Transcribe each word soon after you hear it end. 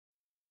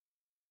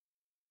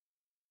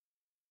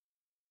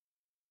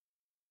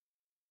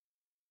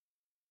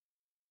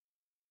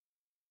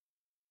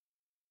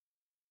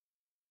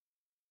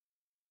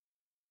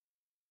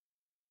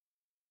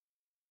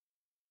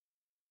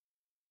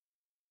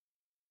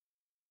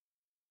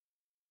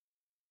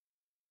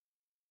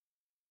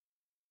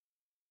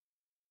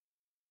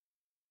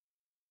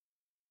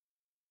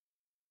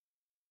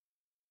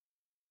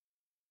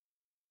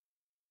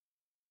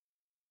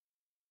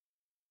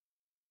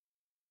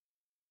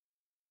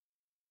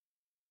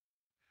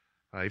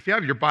If you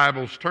have your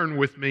Bibles, turn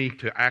with me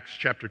to Acts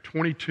chapter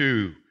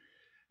 22.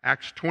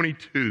 Acts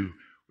 22.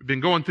 We've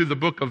been going through the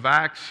book of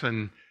Acts,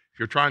 and if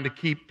you're trying to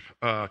keep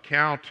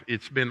count,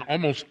 it's been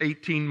almost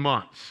 18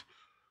 months.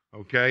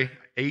 Okay?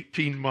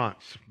 18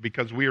 months,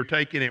 because we are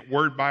taking it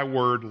word by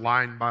word,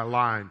 line by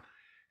line.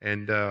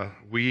 And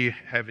we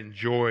have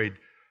enjoyed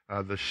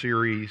the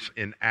series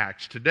in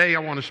Acts. Today, I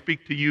want to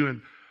speak to you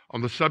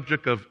on the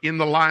subject of in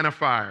the line of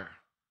fire.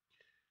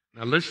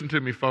 Now listen to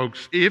me,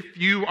 folks. If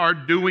you are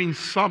doing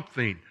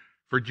something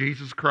for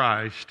Jesus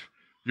Christ,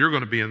 you're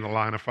going to be in the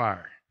line of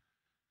fire.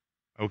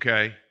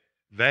 Okay?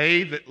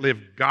 They that live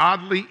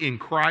godly in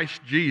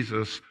Christ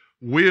Jesus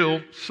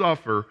will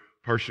suffer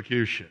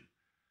persecution.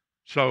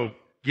 So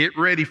get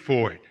ready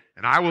for it.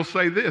 And I will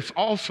say this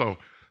also,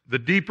 the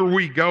deeper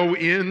we go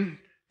in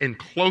and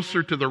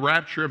closer to the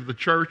rapture of the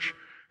church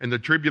and the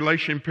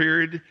tribulation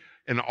period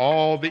and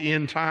all the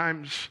end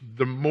times,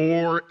 the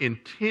more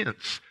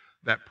intense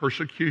that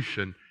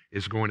persecution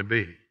is going to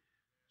be.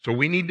 So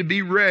we need to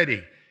be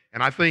ready.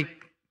 And I think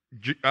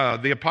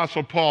the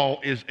Apostle Paul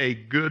is a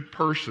good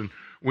person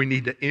we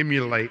need to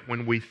emulate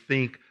when we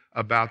think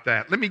about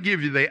that. Let me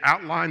give you the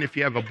outline. If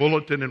you have a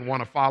bulletin and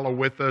want to follow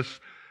with us,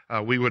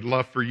 we would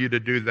love for you to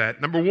do that.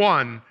 Number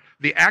one,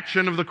 the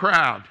action of the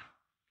crowd.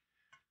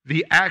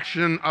 The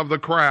action of the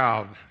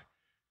crowd.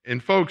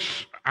 And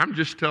folks, I'm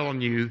just telling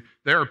you,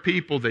 there are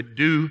people that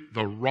do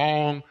the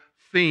wrong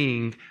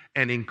thing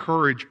and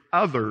encourage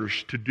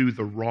others to do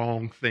the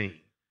wrong thing.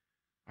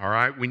 All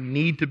right? We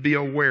need to be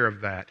aware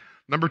of that.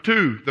 Number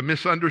two, the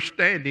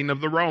misunderstanding of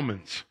the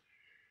Romans.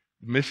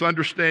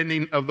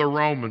 Misunderstanding of the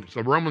Romans.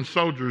 The Roman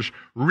soldiers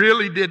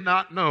really did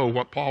not know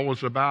what Paul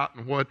was about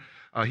and what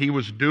he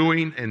was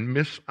doing, and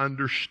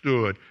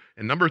misunderstood.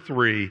 And number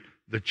three,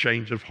 the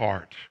change of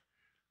heart.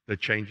 The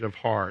change of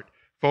heart.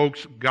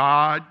 Folks,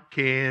 God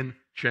can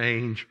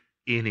change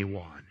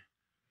anyone.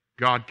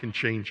 God can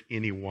change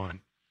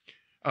anyone.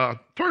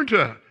 Turn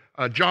to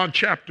John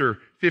chapter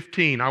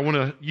 15. I want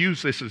to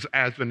use this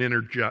as an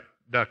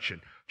introduction.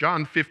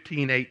 John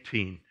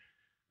 15:18.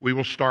 We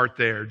will start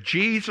there.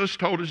 Jesus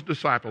told his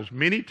disciples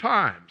many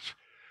times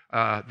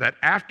that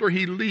after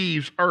he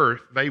leaves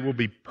earth, they will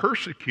be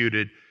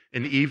persecuted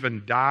and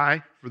even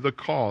die for the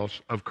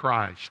cause of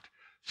Christ.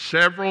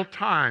 Several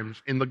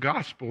times in the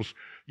Gospels,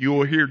 you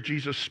will hear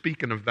Jesus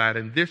speaking of that,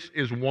 and this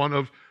is one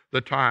of the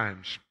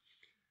times.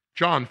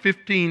 John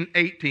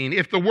 15:18.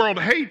 If the world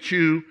hates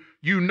you,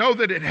 you know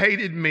that it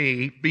hated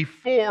me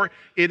before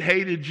it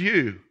hated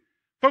you.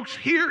 Folks,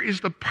 here is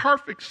the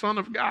perfect Son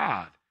of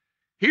God.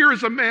 Here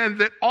is a man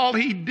that all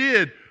he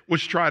did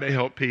was try to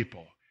help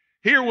people.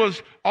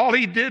 All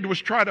he did was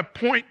try to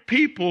point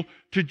people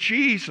to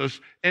Jesus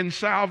and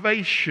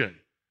salvation.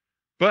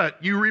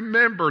 But you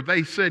remember,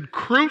 they said,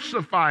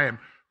 crucify him,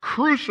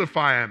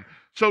 crucify him.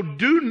 So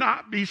do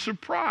not be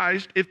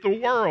surprised if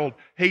the world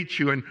hates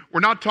you. And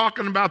we're not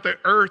talking about the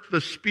earth,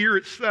 the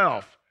spirit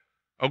self.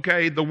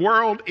 Okay, the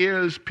world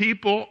is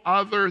people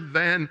other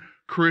than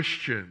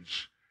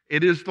Christians.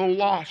 It is the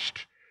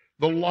lost,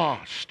 the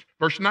lost.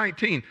 Verse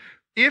 19,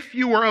 if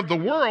you were of the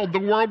world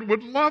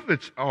would love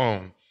its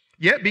own.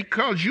 Yet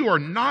because you are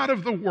not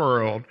of the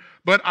world,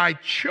 but I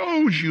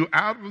chose you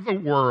out of the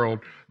world,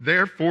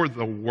 therefore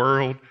the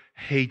world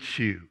hates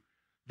you.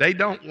 They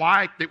don't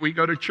like that we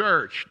go to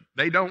church.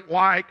 They don't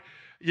like,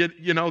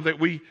 that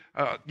we,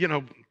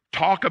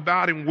 talk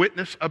about and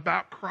witness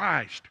about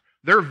Christ.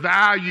 Their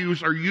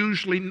values are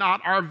usually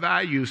not our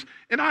values.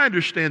 And I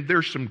understand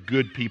there's some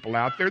good people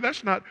out there.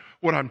 That's not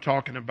what I'm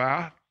talking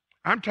about.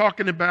 I'm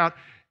talking about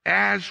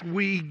as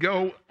we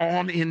go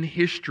on in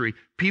history,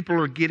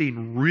 people are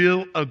getting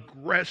real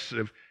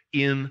aggressive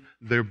in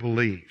their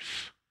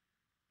beliefs.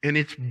 And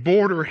it's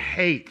border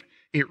hate.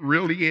 It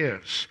really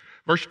is.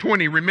 Verse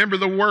 20, remember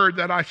the word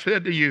that I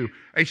said to you,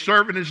 a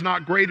servant is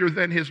not greater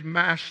than his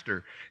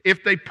master.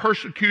 If they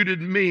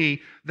persecuted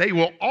me, they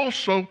will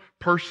also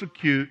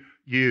persecute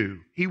you.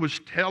 He was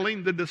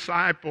telling the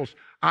disciples,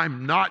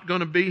 I'm not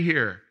going to be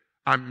here.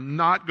 I'm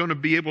not going to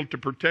be able to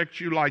protect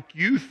you like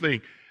you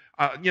think.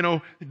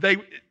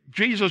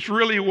 Jesus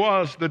really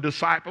was the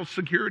disciples'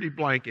 security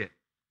blanket.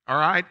 All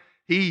right?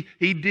 He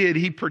did.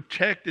 He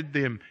protected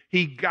them.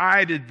 He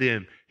guided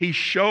them. He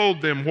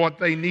showed them what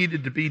they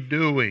needed to be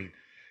doing.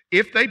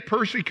 If they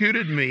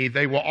persecuted me,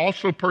 they will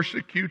also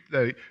persecute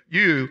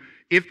you.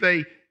 If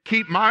they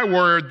keep my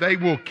word, they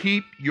will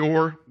keep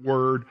your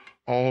word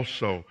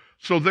also.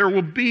 So there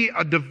will be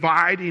a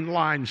dividing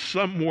line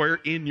somewhere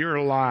in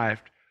your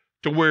life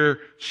to where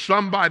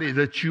somebody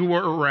that you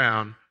are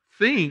around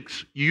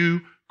thinks you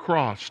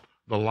crossed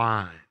the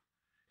line.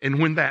 And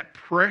when that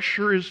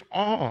pressure is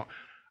on,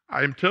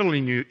 I'm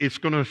telling you, it's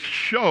going to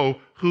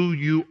show who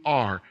you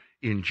are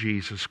in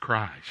Jesus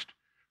Christ.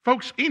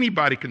 Folks,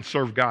 anybody can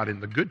serve God in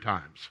the good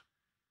times.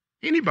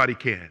 Anybody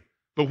can.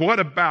 But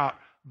what about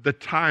the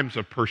times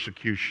of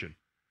persecution?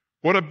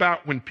 What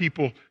about when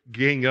people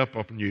gang up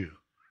on you?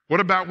 What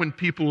about when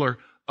people are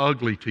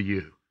ugly to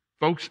you?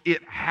 Folks,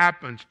 it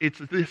happens. It's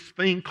this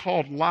thing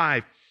called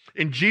life.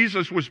 And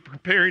Jesus was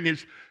preparing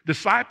his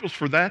disciples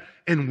for that,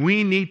 and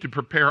we need to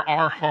prepare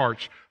our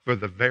hearts for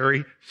the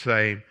very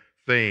same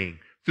thing.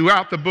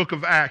 Throughout the book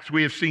of Acts,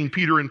 we have seen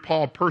Peter and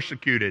Paul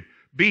persecuted,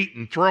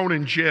 beaten, thrown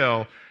in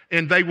jail,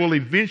 and they will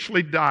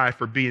eventually die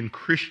for being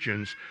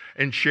Christians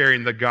and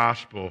sharing the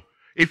gospel.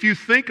 If you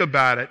think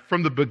about it,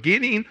 from the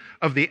beginning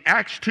of the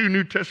Acts 2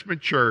 New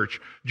Testament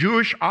church,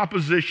 Jewish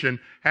opposition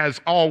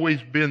has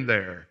always been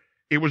there.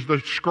 It was the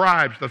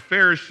scribes, the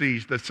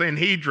Pharisees, the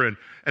Sanhedrin,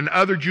 and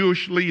other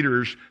Jewish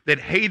leaders that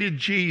hated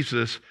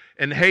Jesus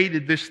and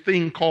hated this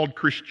thing called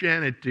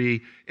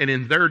Christianity, and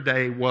in their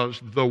day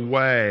was the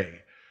way.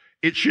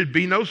 It should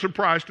be no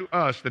surprise to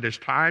us that as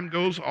time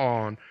goes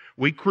on,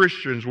 we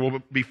Christians will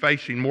be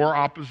facing more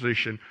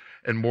opposition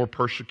and more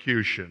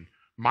persecution.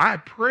 My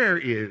prayer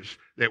is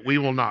that we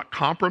will not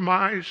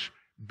compromise,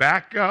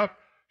 back up,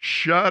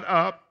 shut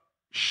up,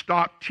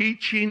 stop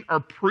teaching or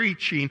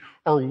preaching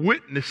or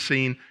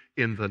witnessing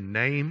in the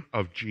name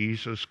of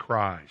Jesus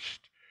Christ.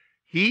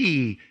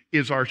 He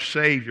is our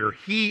Savior.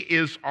 He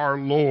is our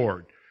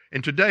Lord.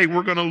 And today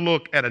we're going to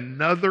look at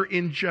another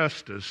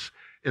injustice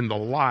in the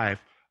life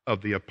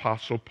of the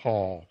Apostle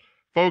Paul.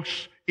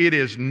 Folks, it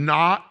is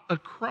not a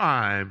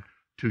crime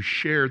to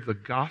share the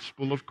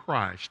gospel of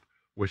Christ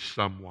with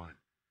someone.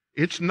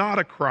 It's not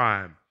a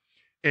crime,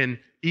 and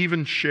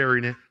even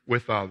sharing it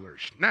with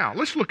others. Now,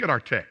 let's look at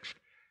our text.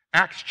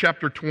 Acts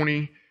chapter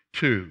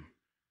 22,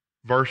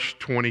 verse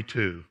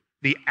 22.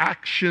 The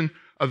action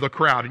of the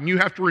crowd. And you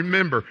have to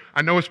remember,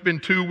 I know it's been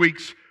 2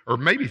 weeks, or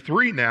maybe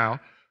 3 now,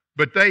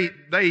 but they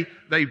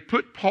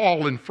put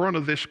Paul in front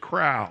of this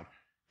crowd,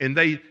 and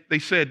they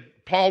said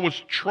Paul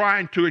was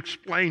trying to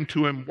explain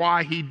to him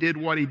why he did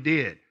what he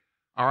did.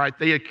 All right,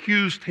 they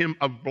accused him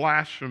of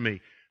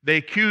blasphemy. They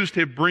accused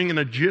him of bringing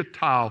a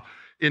Gentile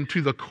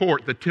into the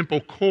court, the temple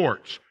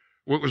courts,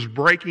 what was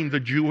breaking the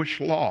Jewish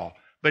law.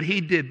 But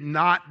he did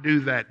not do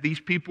that.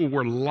 These people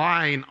were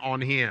lying on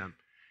him.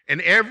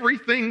 And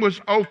everything was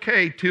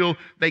okay till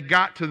they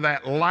got to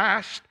that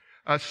last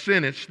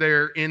sentence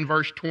there in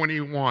verse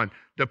 21.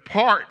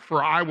 Depart,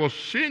 for I will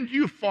send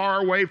you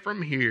far away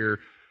from here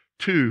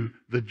to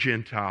the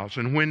Gentiles.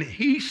 And when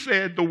he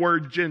said the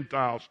word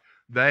Gentiles,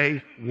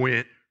 they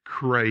went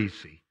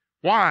crazy.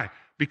 Why?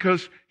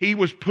 Because he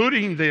was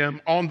putting them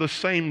on the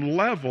same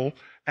level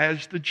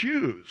as the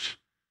Jews.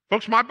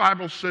 Folks, my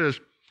Bible says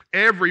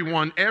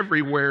everyone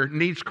everywhere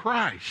needs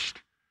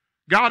Christ.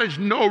 God is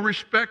no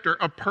respecter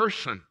of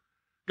person.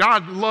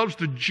 God loves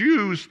the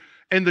Jews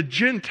and the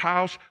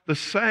Gentiles the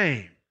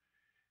same.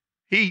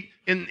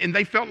 And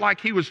they felt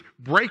like he was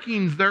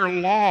breaking their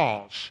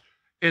laws.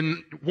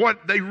 And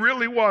what they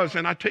really was,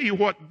 and I tell you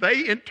what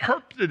they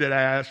interpreted it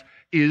as,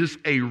 is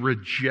a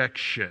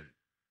rejection,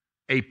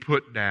 a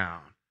put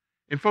down.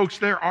 And folks,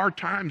 there are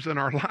times in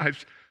our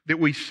lives that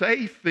we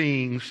say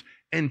things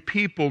and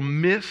people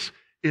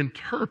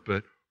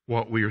misinterpret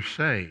what we are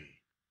saying.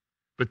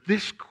 But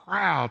this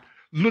crowd,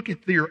 look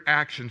at their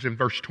actions in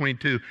verse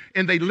 22.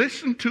 And they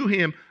listened to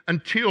him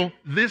until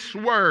this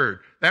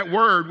word. That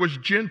word was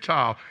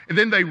Gentile. And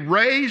then they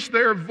raised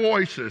their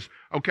voices.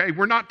 Okay,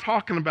 we're not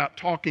talking about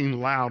talking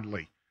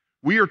loudly.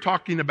 We are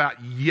talking about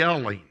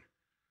yelling.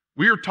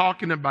 We are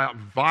talking about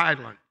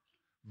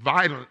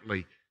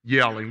violently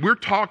yelling. We're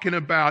talking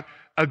about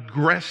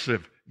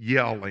aggressive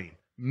yelling,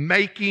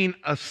 making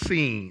a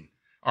scene.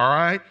 All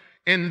right?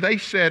 And they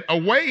said,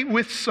 away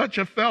with such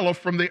a fellow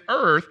from the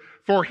earth,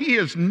 for he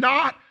is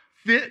not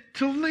fit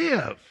to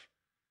live.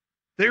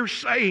 They're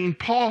saying,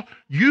 Paul,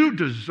 you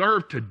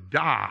deserve to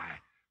die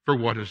for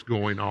what is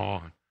going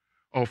on.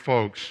 Oh,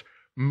 folks,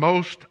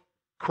 most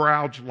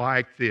crowds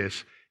like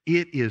this,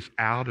 it is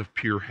out of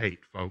pure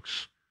hate,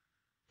 folks.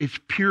 It's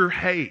pure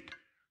hate.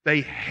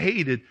 They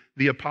hated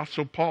the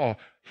Apostle Paul.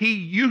 He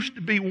used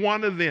to be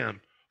one of them.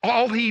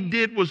 All he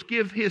did was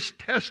give his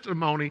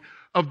testimony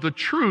of the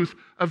truth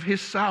of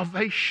his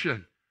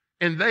salvation.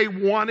 And they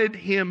wanted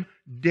him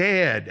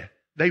dead.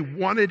 They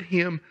wanted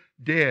him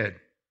dead.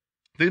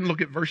 Then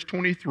look at verse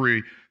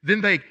 23.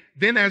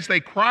 Then as they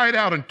cried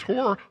out and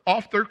tore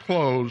off their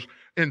clothes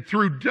and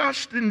threw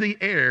dust in the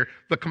air,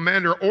 the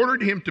commander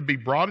ordered him to be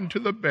brought into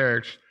the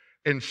barracks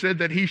and said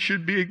that he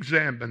should be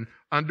examined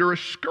under a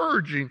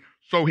scourging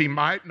so he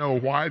might know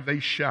why they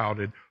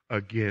shouted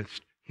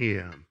against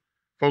him.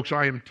 Folks,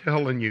 I am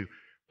telling you,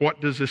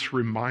 what does this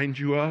remind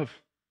you of?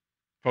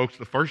 Folks,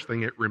 the first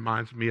thing it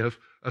reminds me of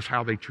is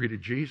how they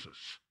treated Jesus.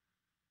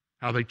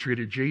 How they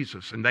treated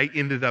Jesus. And they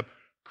ended up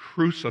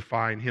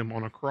crucifying him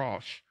on a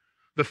cross.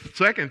 The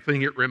second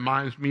thing it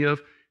reminds me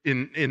of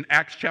in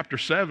Acts chapter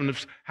 7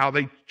 is how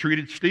they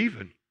treated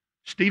Stephen.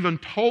 Stephen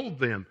told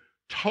them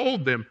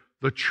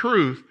the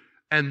truth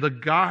and the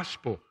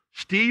gospel.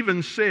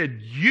 Stephen said,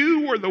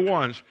 you were the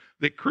ones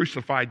that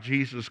crucified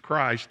Jesus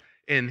Christ,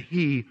 and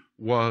he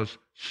was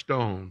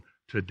stoned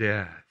to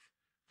death.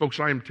 Folks,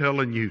 I am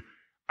telling you,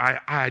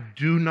 I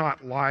do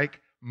not like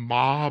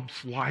mobs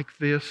like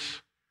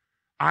this.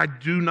 I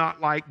do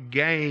not like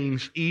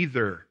gangs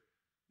either.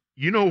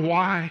 You know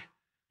why?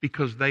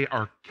 Because they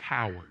are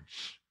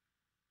cowards.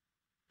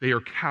 They are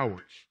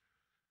cowards.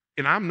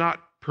 And I'm not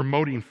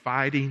promoting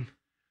fighting,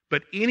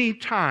 but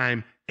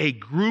anytime a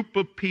group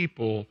of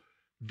people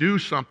do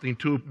something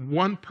to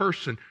one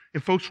person,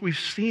 and folks, we've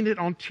seen it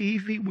on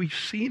TV, we've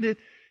seen it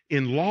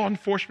in law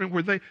enforcement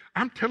where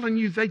I'm telling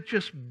you, they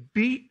just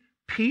beat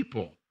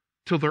people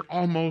till they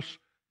almost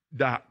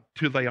die.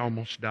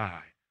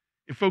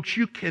 And folks,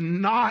 you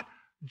cannot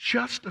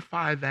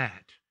justify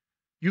that.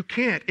 You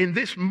can't. And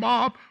this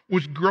mob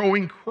was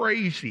growing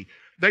crazy.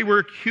 They were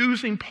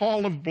accusing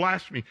Paul of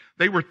blasphemy.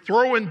 They were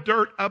throwing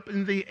dirt up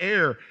in the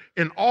air.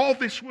 And all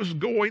this was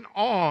going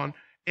on,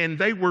 and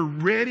they were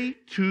ready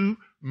to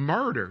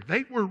murder.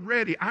 They were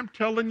ready. I'm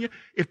telling you,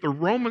 if the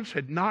Romans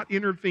had not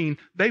intervened,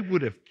 they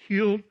would have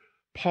killed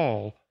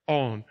Paul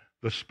on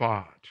the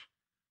spot.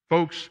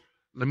 Folks,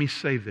 let me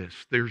say this.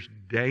 There's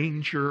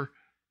danger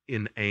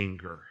in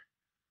anger.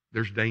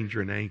 There's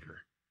danger in anger.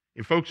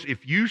 And folks,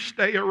 if you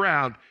stay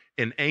around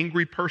an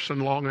angry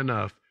person long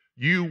enough,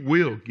 you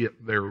will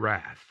get their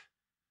wrath.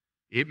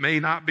 It may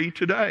not be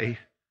today.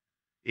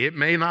 It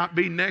may not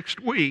be next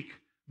week,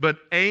 but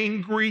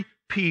angry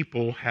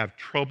people have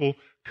trouble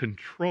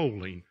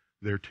controlling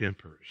their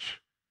tempers.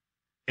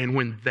 And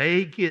when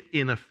they get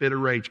in a fit of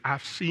rage,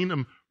 I've seen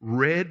them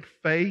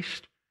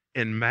red-faced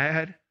and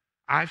mad.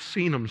 I've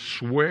seen them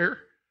swear.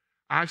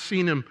 I've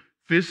seen them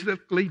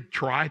physically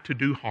try to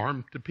do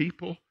harm to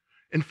people.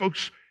 And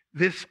folks,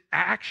 this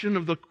action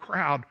of the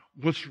crowd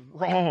was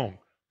wrong.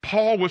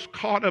 Paul was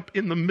caught up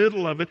in the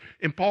middle of it,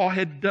 and Paul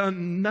had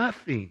done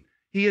nothing.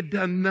 He had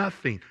done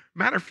nothing.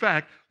 Matter of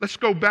fact, let's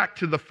go back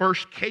to the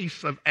first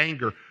case of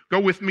anger. Go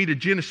with me to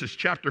Genesis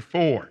chapter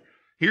 4.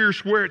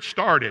 Here's where it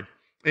started.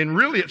 And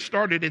really it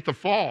started at the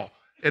fall,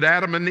 at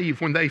Adam and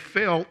Eve, when they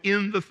fell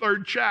in the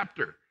third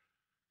chapter.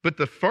 But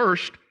the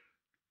first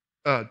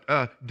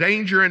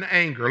danger and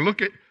anger.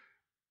 Look at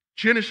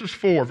Genesis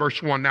 4,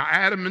 verse 1. Now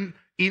Adam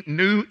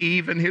knew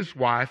Eve and his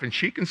wife, and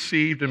she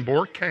conceived and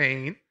bore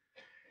Cain.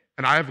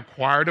 And I have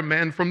acquired a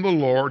man from the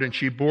Lord, and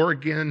she bore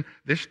again,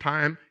 this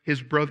time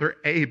his brother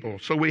Abel.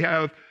 So we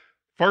have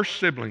first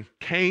sibling,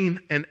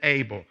 Cain and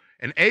Abel.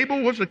 And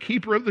Abel was a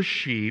keeper of the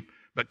sheep,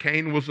 but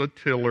Cain was a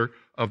tiller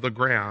of the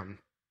ground.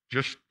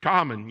 Just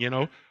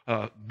common,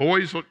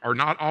 boys are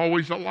not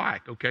always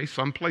alike, okay?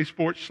 Some play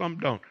sports, some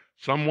don't.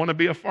 Some want to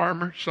be a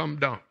farmer, some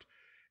don't.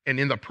 And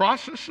in the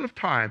process of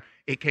time,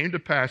 it came to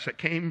pass that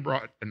Cain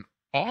brought an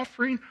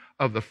offering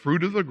of the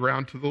fruit of the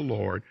ground to the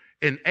Lord.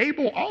 And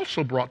Abel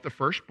also brought the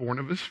firstborn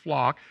of his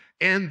flock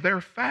and their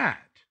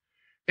fat.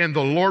 And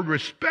the Lord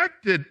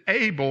respected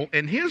Abel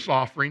and his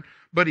offering,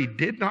 but he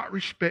did not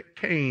respect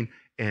Cain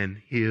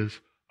and his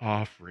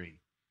offering.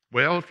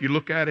 Well, if you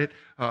look at it,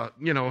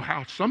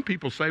 how some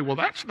people say, well,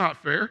 that's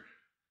not fair.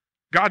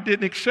 God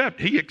didn't accept.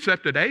 He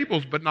accepted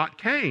Abel's, but not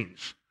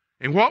Cain's.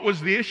 And what was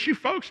the issue,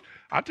 folks?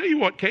 I'll tell you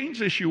what Cain's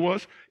issue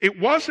was. It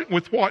wasn't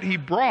with what he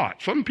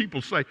brought. Some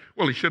people say,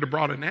 well, he should have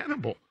brought an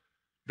animal.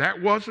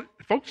 That wasn't,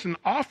 folks, an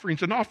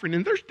offering's an offering,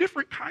 and there's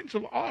different kinds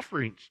of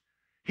offerings.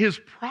 His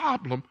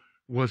problem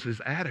was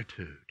his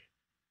attitude,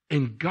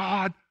 and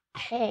God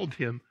called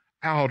him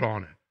out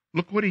on it.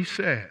 Look what he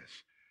says.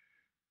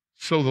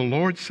 So the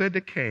Lord said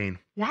to Cain,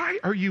 why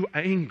are you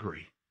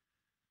angry?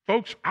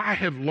 Folks, I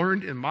have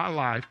learned in my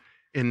life,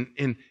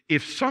 and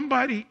if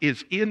somebody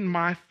is in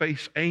my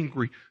face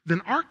angry,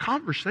 then our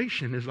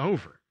conversation is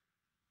over.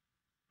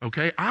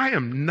 Okay? I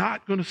am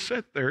not going to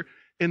sit there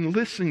and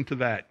listen to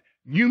that.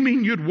 You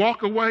mean you'd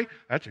walk away?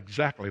 That's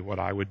exactly what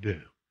I would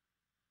do.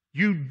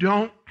 You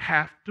don't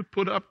have to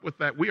put up with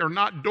that. We are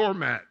not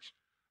doormats.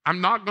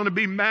 I'm not going to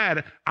be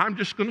mad. I'm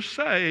just going to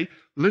say,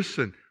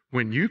 listen,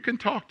 when you can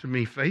talk to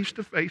me face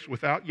to face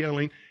without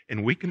yelling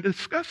and we can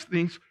discuss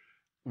things,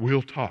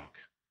 we'll talk.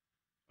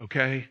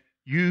 Okay?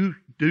 You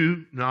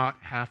do not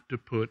have to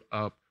put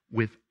up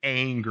with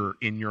anger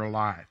in your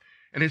life.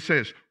 And it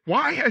says,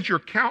 why has your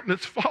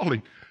countenance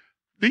fallen?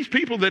 These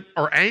people that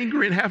are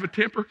angry and have a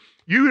temper,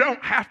 you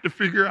don't have to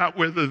figure out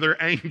whether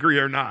they're angry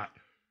or not.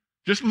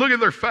 Just look at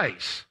their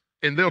face,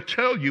 and they'll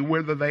tell you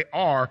whether they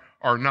are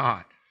or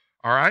not.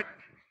 All right?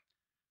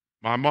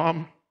 My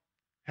mom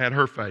had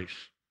her face.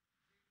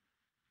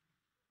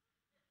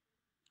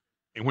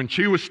 And when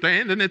she was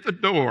standing at the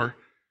door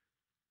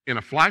in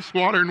a fly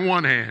swatter in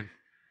one hand,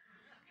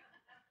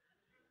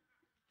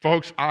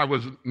 folks, I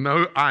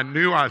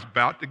knew I was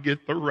about to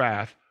get the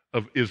wrath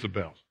of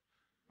Isabel.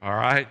 All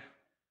right?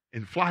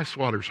 And fly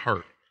swatters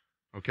hurt,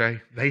 okay?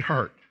 They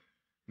hurt.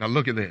 Now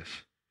look at this.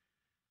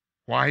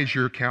 Why is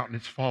your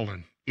countenance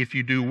fallen? If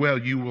you do well,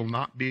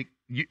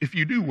 if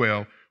you do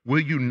well, will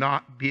you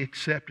not be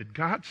accepted?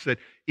 God said,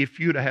 if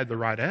you'd have had the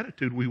right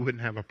attitude, we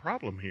wouldn't have a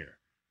problem here.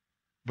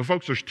 But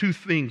folks, there's two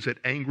things that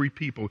angry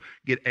people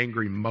get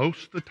angry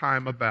most of the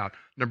time about.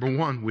 Number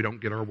one, we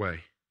don't get our way.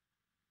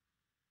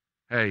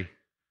 Hey,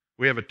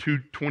 we have a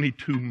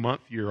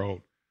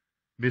 22-month-old,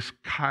 Miss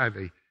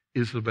Kyvie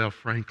Isabel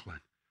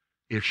Franklin.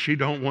 If she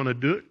don't want to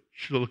do it,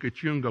 she'll look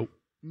at you and go,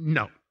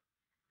 no.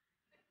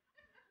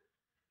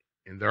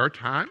 And there are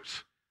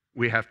times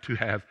we have to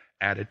have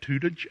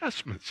attitude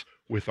adjustments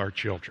with our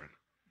children.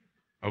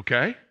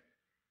 Okay?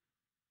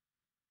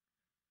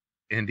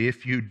 And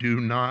if you do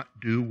not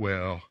do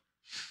well,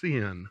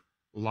 sin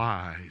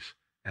lies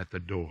at the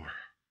door.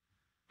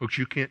 Folks,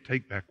 you can't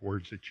take back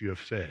words that you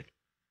have said.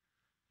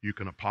 You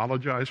can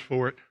apologize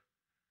for it.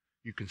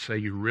 You can say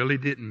you really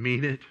didn't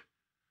mean it.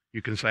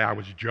 You can say I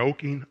was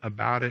joking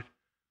about it.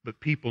 But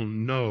people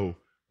know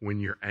when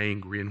you're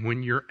angry. And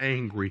when you're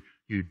angry,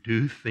 you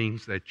do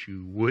things that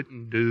you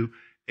wouldn't do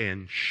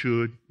and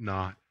should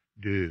not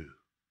do.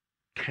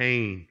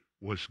 Cain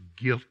was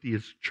guilty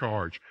as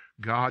charged.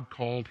 God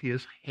called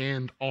his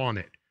hand on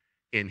it,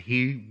 and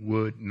he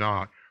would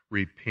not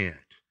repent.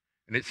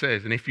 And it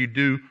says, and if you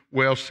do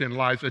well, sin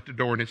lies at the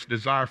door, and its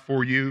desire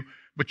for you,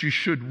 but you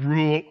should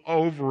rule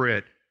over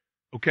it.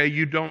 Okay,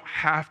 you don't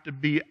have to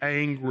be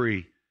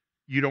angry.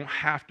 You don't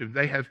have to.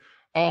 They have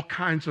all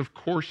kinds of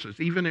courses,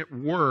 even at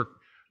work,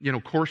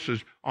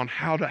 courses on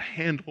how to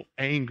handle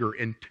anger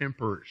and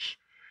tempers.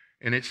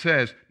 And it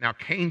says, now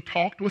Cain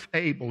talked with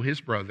Abel, his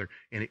brother,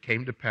 and it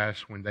came to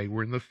pass when they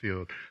were in the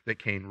field that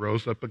Cain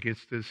rose up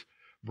against his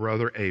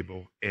brother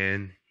Abel,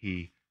 and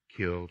he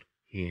killed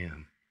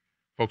him.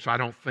 Folks, I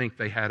don't think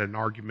they had an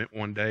argument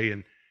one day,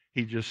 and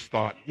he just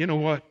thought, you know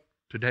what?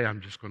 Today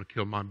I'm just going to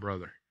kill my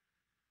brother.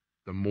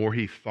 The more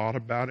he thought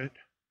about it,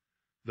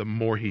 the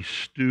more he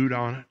stewed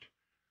on it,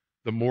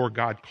 the more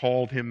God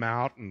called him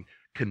out, and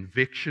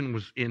conviction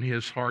was in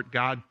his heart.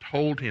 God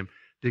told him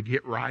to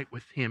get right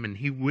with him, and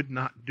he would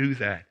not do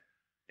that.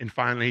 And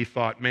finally he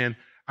thought, man,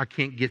 I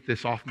can't get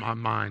this off my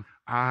mind.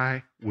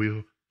 I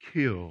will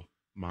kill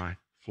my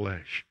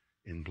flesh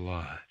and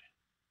blood.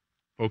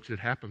 Folks, it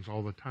happens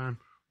all the time.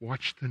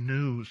 Watch the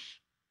news.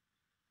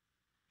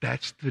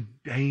 That's the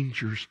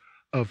dangers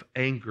of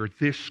anger.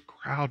 This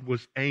crowd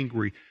was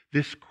angry.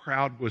 This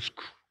crowd was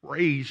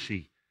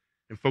crazy.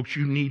 And folks,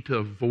 you need to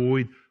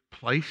avoid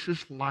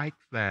places like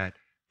that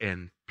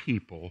and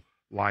people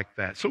like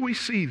that. So we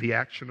see the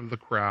action of the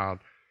crowd.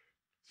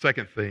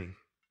 Second thing,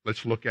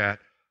 let's look at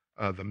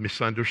the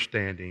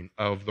misunderstanding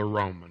of the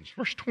Romans.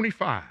 Verse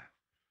 25.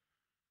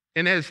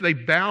 And as they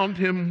bound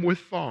him with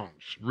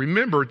thongs,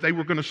 remember, they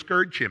were going to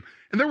scourge him.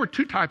 And there were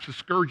two types of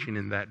scourging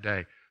in that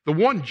day. The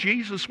one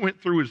Jesus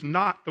went through is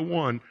not the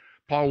one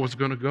Paul was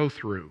going to go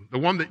through. The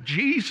one that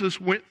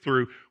Jesus went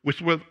through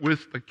was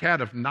with the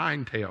cat of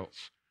nine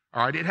tails.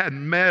 All right, it had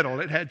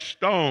metal, it had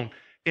stone,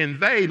 and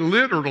they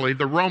literally,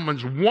 the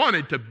Romans,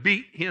 wanted to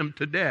beat him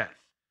to death.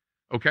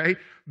 Okay?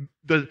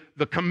 The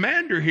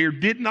commander here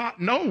did not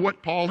know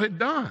what Paul had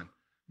done.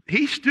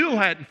 He still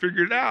hadn't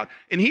figured it out,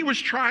 and he was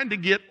trying to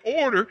get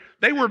order.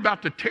 They were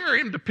about to tear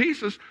him to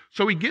pieces,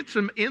 so he gets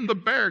him in the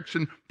barracks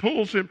and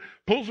pulls him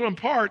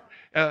apart,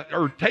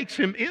 or takes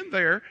him in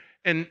there,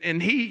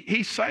 and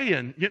he's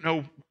saying,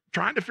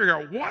 trying to figure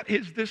out what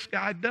has this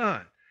guy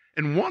done.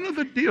 And one of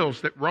the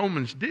deals that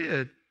Romans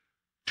did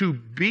to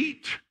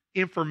beat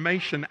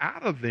information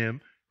out of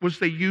them was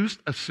they used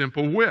a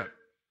simple whip.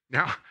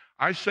 Now,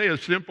 I say a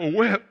simple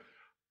whip,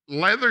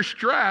 leather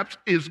straps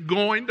is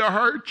going to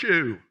hurt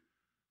you.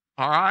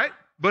 All right?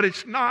 But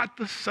it's not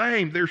the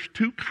same. There's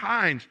two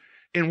kinds.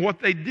 And what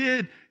they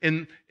did,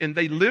 and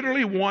they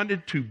literally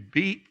wanted to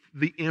beat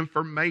the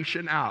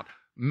information out.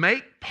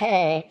 Make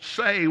Paul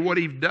say what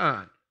he'd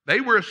done. They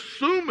were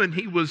assuming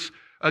he was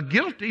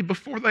guilty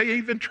before they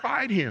even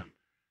tried him.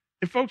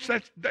 And folks,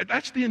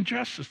 that's the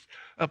injustice.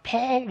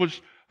 Paul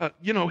was,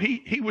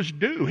 he was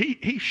due.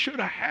 He should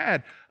have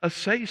had a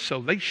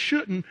say-so. They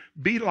shouldn't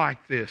be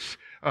like this.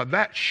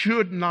 That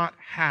should not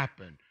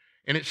happen.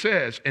 And it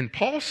says, and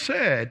Paul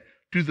said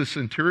to the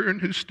centurion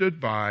who stood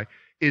by,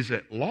 is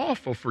it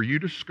lawful for you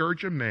to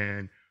scourge a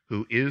man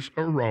who is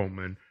a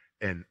Roman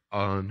and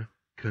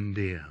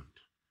uncondemned?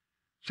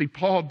 See,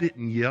 Paul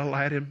didn't yell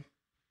at him.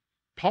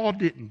 Paul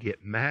didn't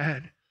get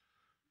mad.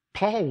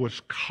 Paul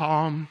was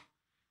calm.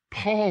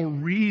 Paul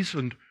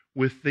reasoned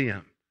with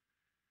them.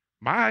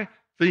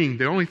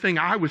 The only thing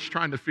I was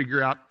trying to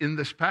figure out in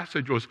this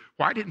passage was,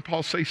 why didn't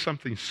Paul say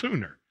something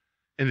sooner?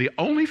 And the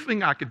only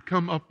thing I could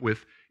come up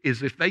with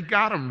is if they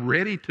got him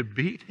ready to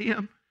beat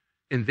him,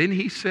 and then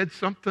he said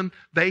something,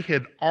 they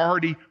had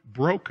already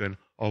broken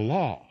a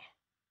law.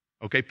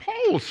 Okay,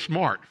 Paul was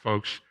smart,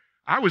 folks.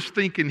 I was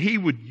thinking he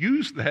would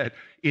use that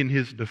in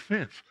his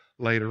defense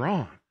later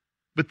on.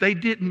 But they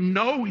didn't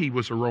know he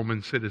was a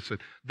Roman citizen.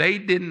 They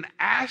didn't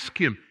ask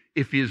him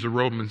if he is a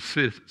Roman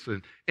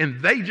citizen.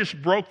 And they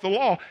just broke the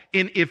law.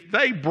 And if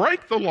they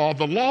break the law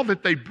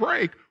that they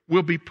break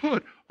will be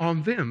put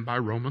on them by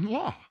Roman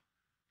law.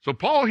 So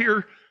Paul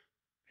here,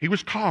 he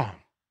was calm.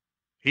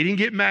 He didn't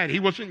get mad. He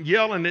wasn't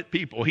yelling at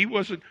people. He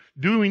wasn't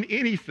doing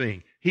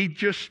anything. He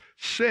just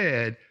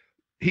said,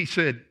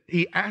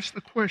 he asked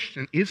the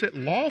question, is it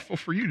lawful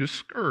for you to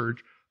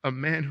scourge a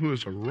man who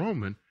is a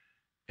Roman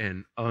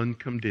and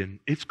uncondemned?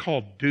 It's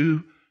called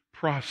due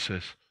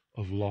process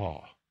of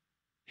law.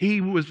 He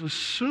was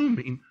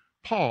assuming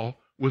Paul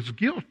was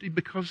guilty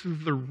because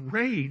of the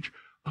rage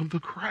of the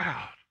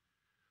crowd.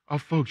 Oh,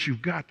 folks,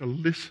 you've got to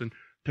listen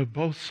to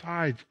both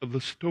sides of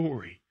the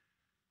story.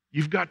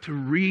 You've got to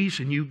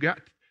reason. You've got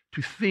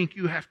to think.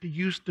 You have to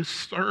use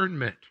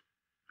discernment.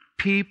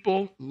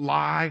 People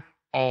lie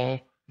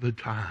all the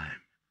time.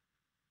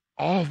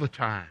 all the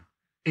time.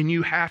 And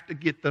you have to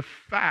get the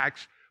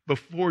facts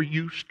before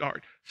you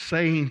start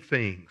saying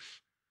things.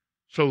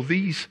 So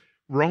these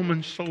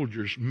Roman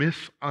soldiers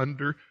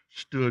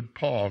misunderstood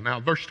Paul. Now,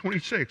 verse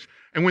 26,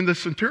 and when the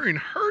centurion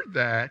heard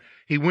that,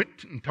 he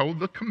went and told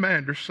the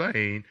commander,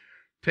 saying,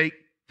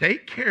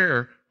 Take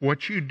care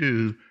what you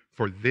do,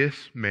 for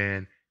this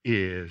man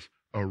is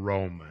a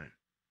Roman.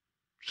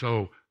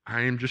 So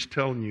I am just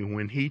telling you,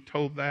 when he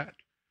told that,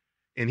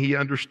 and he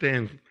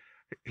understood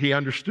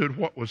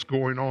what was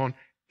going on,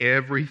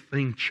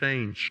 everything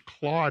changed.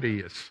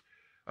 Claudius,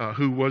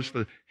 who was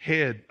the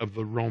head of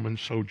the Roman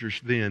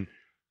soldiers then,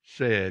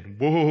 said,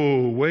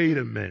 whoa, wait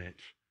a minute.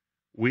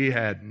 We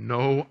had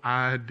no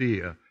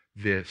idea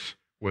this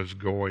was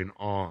going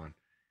on.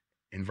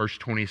 In verse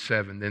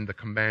 27, then the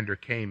commander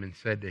came and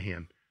said to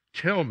him,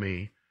 Tell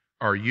me,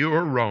 are you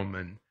a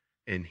Roman?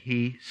 And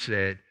he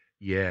said,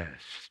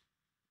 yes.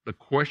 The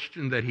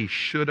question that he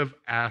should have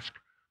asked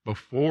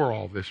before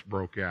all this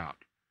broke out,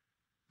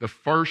 the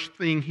first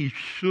thing he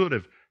should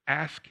have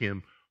asked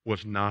him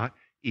was not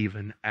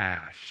even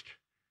asked.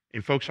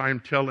 And folks, I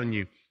am telling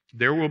you,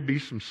 there will be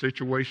some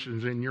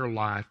situations in your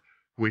life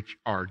which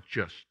are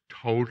just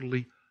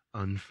totally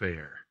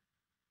unfair.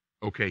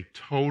 Okay,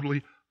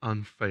 totally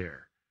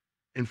unfair.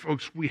 And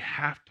folks, we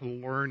have to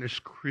learn as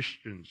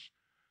Christians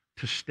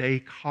to stay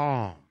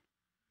calm,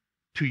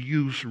 to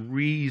use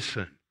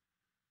reason,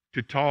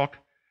 to talk.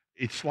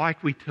 It's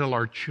like we tell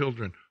our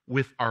children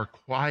with our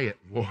quiet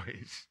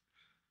voice.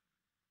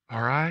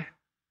 All right?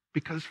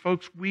 Because,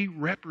 folks, we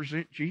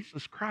represent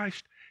Jesus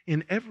Christ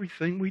in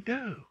everything we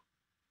do.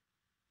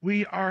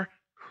 We are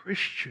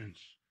Christians.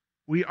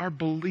 We are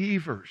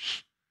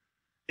believers.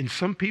 And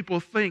some people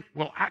think,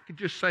 well, I could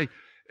just say,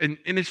 and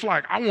it's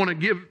like, I want to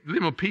give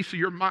them a piece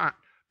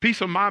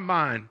of my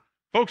mind.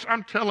 Folks,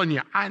 I'm telling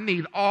you, I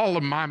need all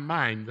of my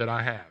mind that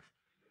I have.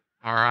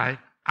 All right?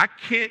 I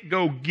can't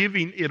go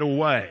giving it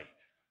away.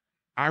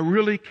 I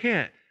really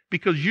can't.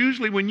 Because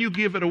usually when you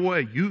give it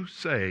away, you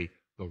say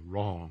the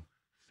wrong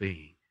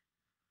thing.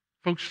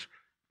 Folks,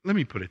 let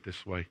me put it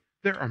this way.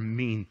 There are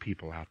mean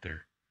people out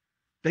there.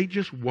 They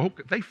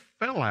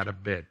fell out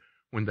of bed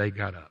when they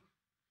got up.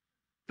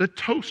 The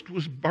toast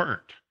was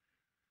burnt.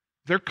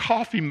 Their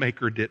coffee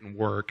maker didn't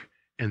work,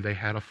 and they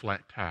had a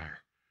flat tire.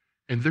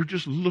 And they're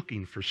just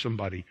looking for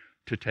somebody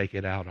to take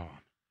it out on.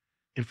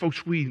 And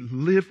folks, we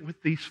live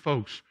with these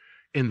folks.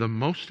 And the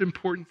most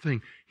important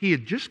thing, he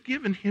had just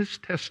given his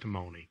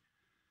testimony.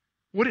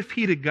 What if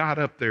he'd have got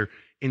up there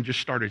and just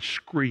started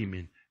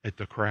screaming at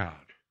the crowd?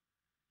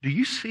 Do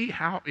you see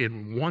how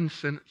in one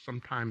sentence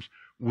sometimes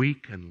we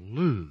can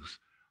lose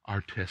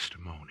our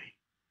testimony?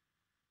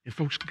 And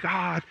folks,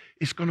 God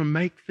is going to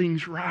make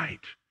things right.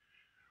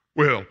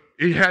 Well,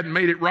 he hadn't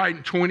made it right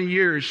in 20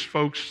 years,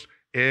 folks.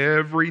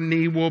 Every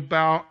knee will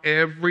bow,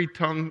 every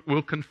tongue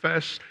will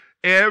confess,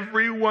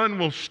 everyone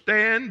will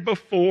stand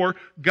before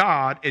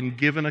God and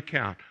give an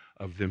account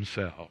of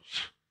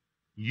themselves.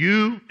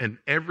 You and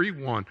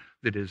everyone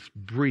that is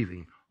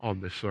breathing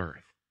on this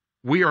earth.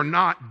 We are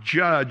not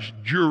judge,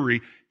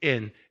 jury,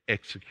 and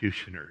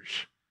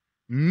executioners.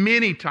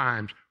 Many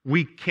times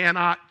we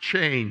cannot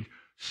change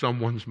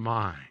someone's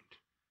mind,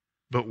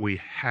 but we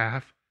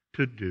have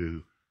to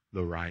do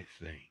the right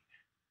thing.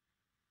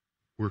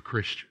 We're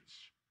Christians.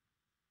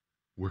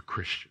 We're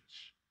Christians.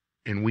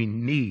 And we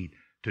need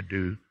to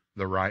do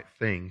the right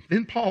thing.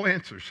 Then Paul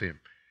answers him.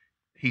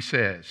 He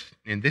says,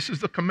 and this is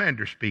the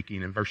commander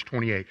speaking in verse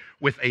 28,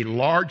 with a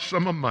large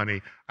sum of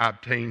money, I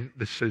obtained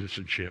the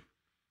citizenship.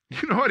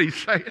 You know what he's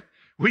saying?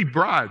 We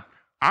bribed.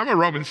 I'm a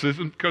Roman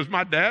citizen because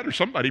my dad or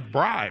somebody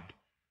bribed.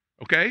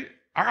 Okay?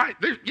 All right.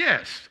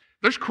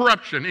 There's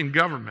corruption in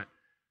government.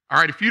 All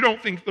right. If you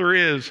don't think there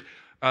is,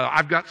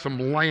 I've got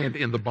some land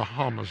in the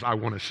Bahamas I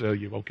want to sell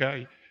you.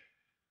 Okay?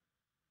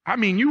 I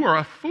mean, you are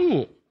a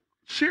fool.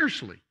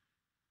 Seriously.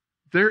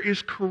 There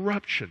is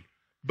corruption,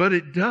 but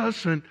it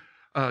doesn't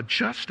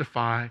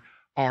justify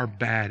our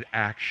bad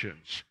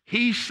actions.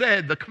 He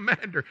said, the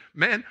commander,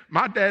 man,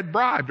 my dad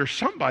bribed, or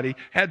somebody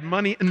had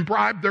money and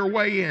bribed their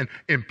way in.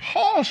 And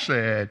Paul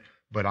said,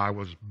 but I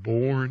was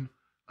born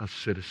a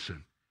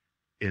citizen,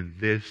 and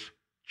this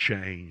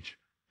changed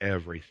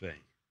everything.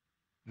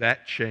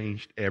 That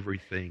changed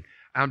everything.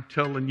 I'm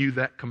telling you,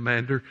 that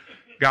commander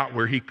got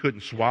where he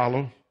couldn't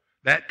swallow.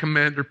 That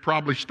commander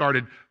probably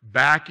started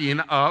backing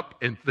up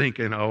and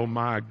thinking, oh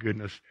my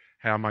goodness,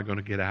 how am I going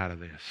to get out of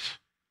this?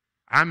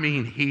 I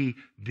mean, he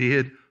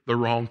did the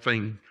wrong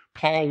thing.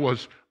 Paul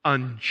was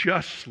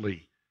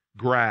unjustly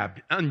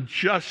grabbed,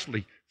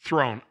 unjustly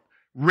thrown,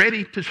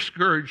 ready to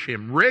scourge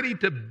him, ready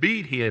to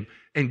beat him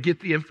and get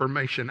the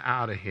information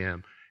out of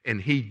him. And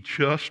he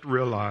just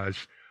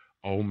realized,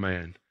 oh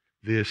man,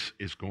 this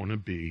is going to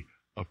be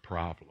a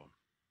problem.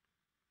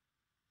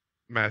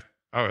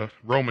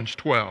 Romans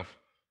 12.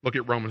 Look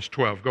at Romans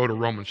 12. Go to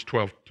Romans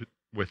 12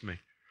 with me.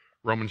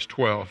 Romans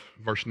 12,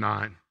 verse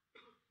 9.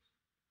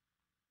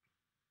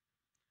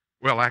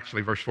 Well,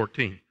 actually, verse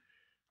 14.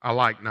 I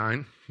like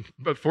 9,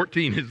 but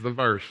 14 is the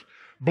verse.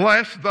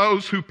 Bless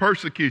those who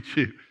persecute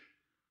you.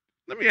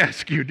 Let me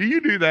ask you, do you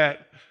do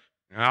that?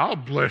 I'll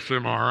bless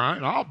him, all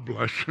right. I'll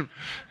bless him.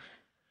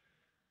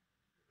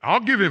 I'll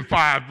give him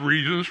 5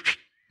 reasons.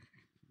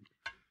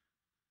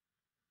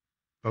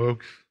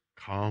 Folks,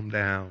 calm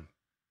down.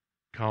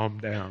 Calm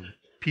down.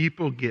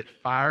 People get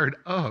fired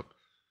up.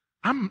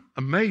 I'm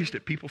amazed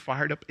at people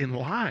fired up in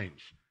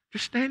lines.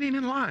 Just standing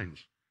in lines.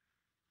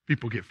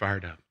 People get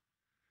fired up.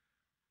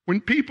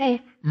 When people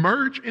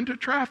merge into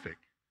traffic,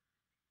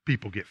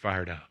 people get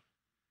fired up.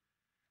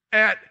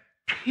 At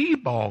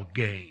T-ball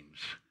games,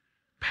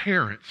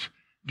 parents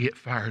get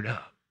fired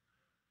up.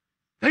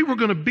 They were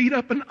going to beat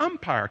up an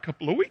umpire a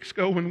couple of weeks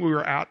ago when we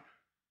were out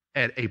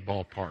at a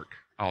ballpark,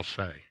 I'll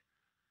say.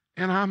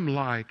 And I'm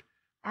like,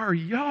 are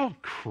y'all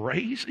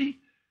crazy?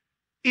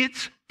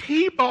 It's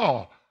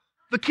T-ball.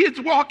 The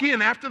kids walk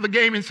in after the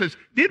game and says,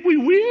 did we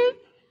win?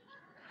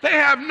 They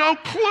have no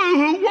clue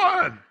who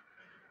won.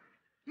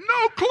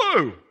 No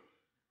clue.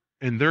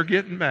 And they're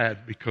getting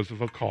mad because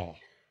of a call.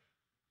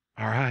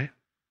 All right?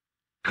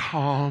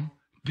 Calm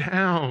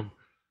down.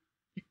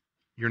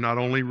 You're not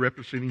only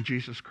representing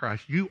Jesus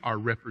Christ, you are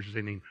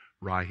representing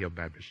Rye Hill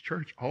Baptist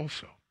Church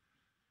also.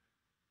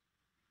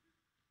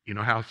 You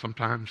know how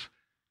sometimes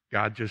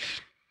God just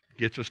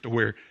gets us to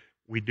where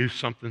we do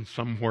something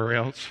somewhere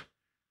else,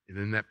 and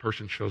then that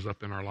person shows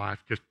up in our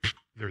life, just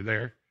they're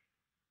there.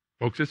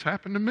 Folks, it's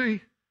happened to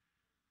me.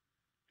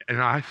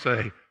 And I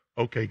say,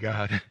 okay,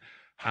 God,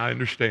 I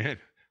understand.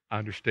 I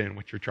understand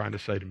what you're trying to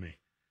say to me.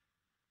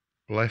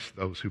 Bless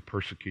those who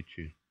persecute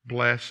you.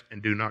 Bless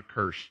and do not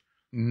curse.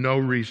 No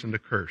reason to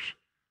curse.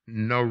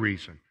 No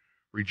reason.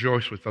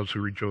 Rejoice with those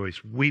who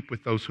rejoice. Weep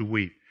with those who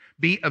weep.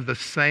 Be of the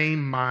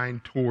same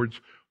mind towards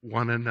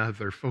one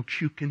another.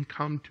 Folks, you can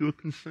come to a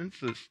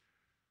consensus.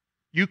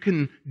 You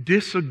can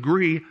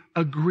disagree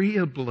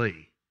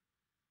agreeably.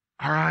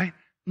 All right?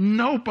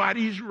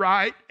 Nobody's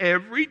right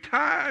every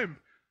time.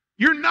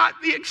 You're not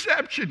the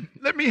exception.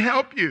 Let me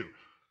help you.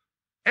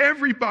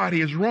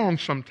 Everybody is wrong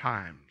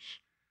sometimes.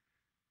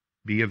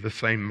 Be of the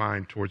same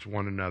mind towards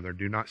one another.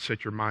 Do not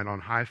set your mind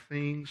on high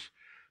things,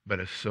 but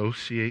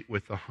associate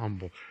with the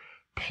humble.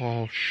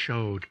 Paul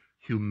showed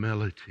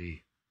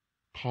humility.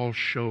 Paul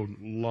showed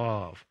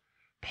love.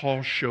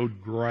 Paul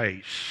showed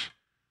grace.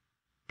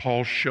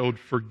 Paul showed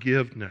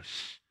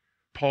forgiveness.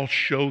 Paul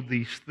showed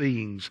these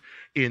things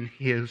in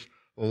his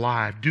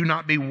life. Do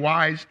not be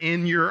wise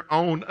in your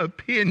own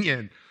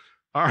opinion.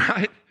 All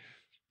right?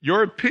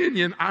 Your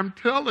opinion, I'm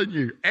telling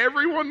you,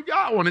 everyone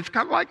got one. It's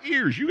kind of like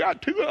ears. You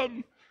got 2 of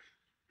them.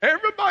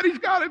 Everybody's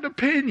got an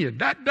opinion.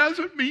 That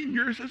doesn't mean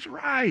yours is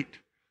right.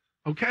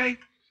 Okay?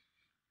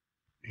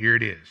 Here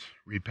it is.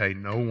 Repay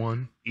no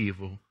one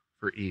evil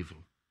for evil.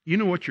 You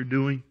know what you're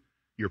doing?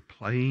 You're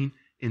playing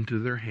into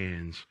their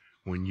hands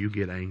when you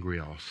get angry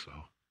also.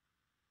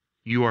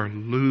 You are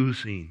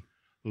losing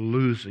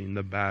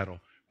the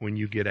battle when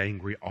you get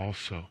angry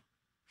also.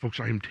 Folks,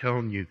 I am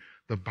telling you,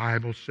 the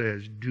Bible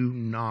says, do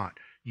not.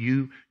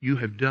 You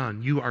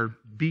are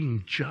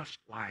being just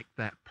like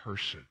that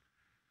person.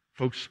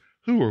 Folks,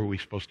 who are we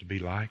supposed to be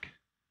like?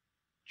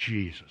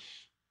 Jesus.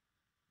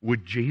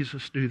 Would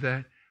Jesus do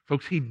that?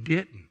 Folks, he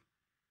didn't.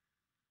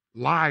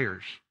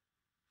 Liars,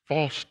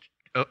 false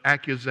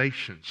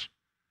accusations.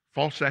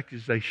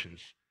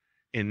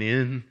 And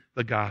in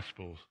the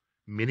Gospels,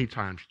 many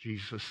times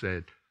Jesus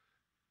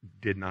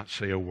did not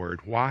say a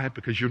word. Why?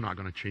 Because you're not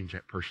going to change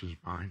that person's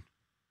mind.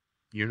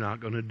 You're not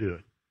going to do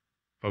it.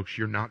 Folks,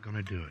 you're not going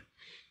to do it.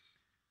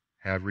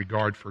 Have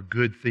regard for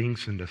good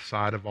things in the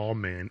sight of all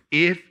men,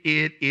 if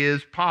it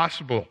is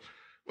possible.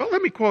 Well,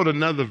 let me quote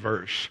another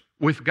verse.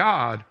 With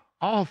God,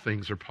 all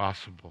things are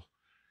possible.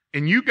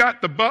 And you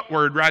got the but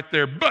word right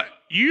there. But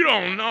you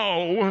don't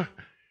know.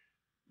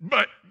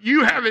 But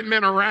you haven't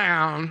been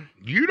around.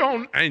 You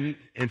don't. And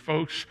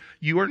folks,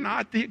 you are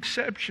not the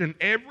exception.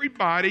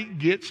 Everybody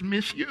gets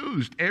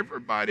misused.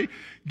 Everybody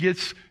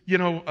gets,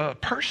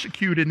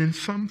 persecuted in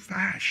some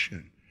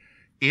fashion.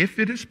 If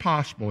it is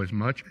possible, as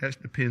much as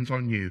depends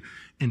on you.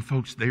 And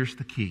folks, there's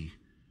the key.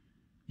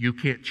 You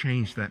can't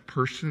change that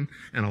person,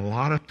 and a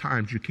lot of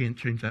times you can't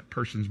change that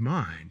person's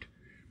mind,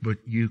 but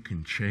you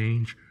can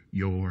change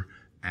your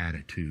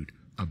attitude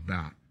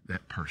about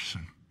that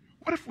person.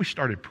 What if we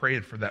started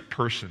praying for that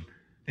person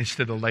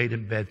instead of laid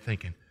in bed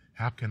thinking,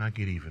 how can I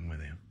get even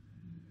with him?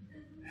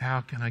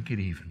 How can I get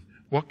even?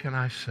 What can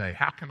I say?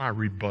 How can I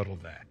rebuttal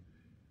that?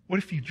 What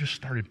if you just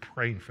started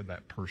praying for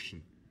that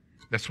person?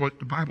 That's what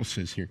the Bible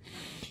says here.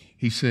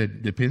 He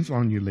said, depends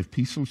on you, live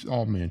peace with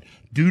all men.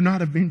 Do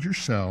not avenge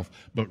yourself,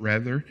 but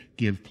rather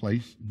give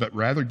place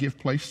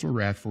to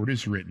wrath, for it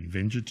is written,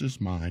 vengeance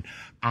is mine,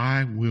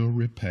 I will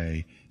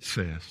repay,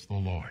 says the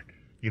Lord.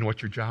 You know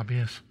what your job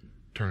is?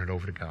 Turn it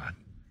over to God.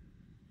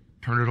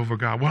 Turn it over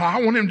to God. Well,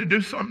 I want him to do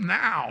something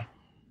now.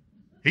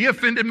 He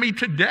offended me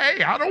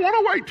today. I don't want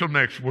to wait till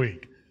next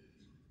week.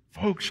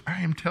 Folks,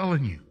 I am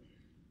telling you,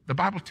 the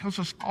Bible tells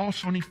us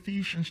also in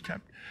Ephesians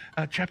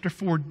chapter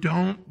 4,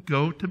 don't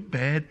go to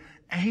bed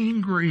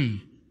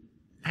angry.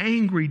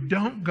 Angry.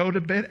 Don't go to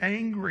bed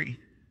angry.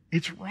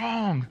 It's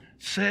wrong,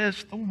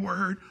 says the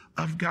Word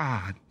of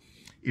God.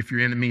 If your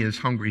enemy is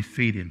hungry,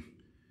 feed him.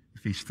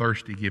 If he's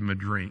thirsty, give him a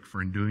drink,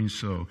 for in doing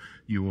so,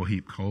 you will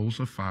heap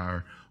coals of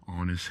fire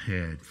on his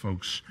head.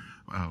 Folks,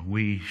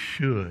 we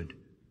should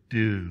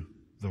do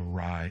the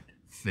right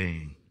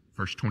thing.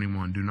 Verse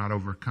 21, do not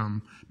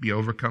be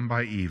overcome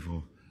by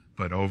evil,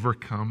 but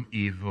overcome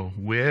evil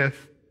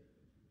with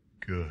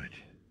good.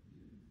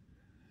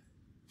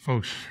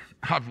 Folks,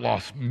 I've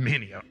lost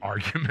many an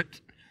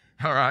argument,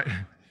 all right?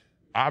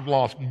 I've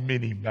lost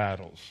many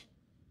battles.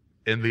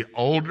 And the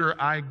older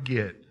I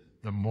get,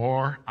 the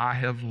more I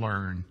have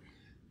learned,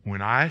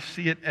 when I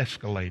see it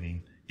escalating,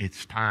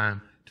 it's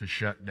time to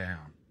shut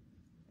down.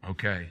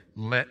 Okay,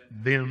 let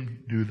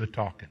them do the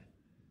talking,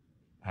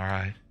 all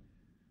right?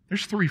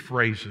 There's 3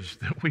 phrases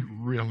that we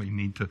really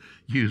need to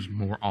use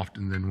more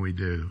often than we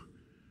do.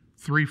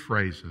 3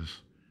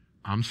 phrases.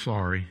 I'm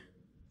sorry.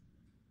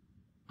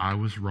 I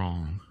was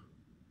wrong.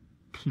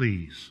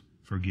 Please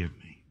forgive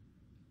me.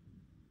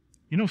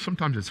 You know,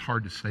 sometimes it's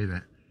hard to say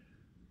that.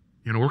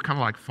 You know, we're kind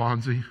of like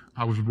Fonzie.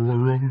 I was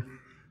wrong.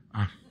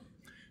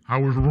 I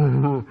was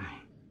wrong.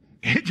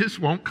 It just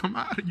won't come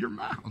out of your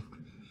mouth.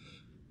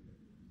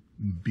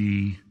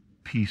 Be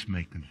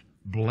peacemakers.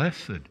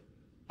 Blessed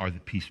are the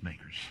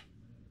peacemakers.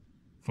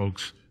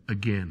 Folks,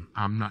 again,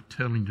 I'm not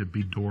telling you to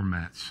be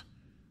doormats,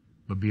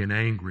 but being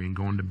angry and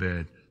going to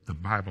bed, the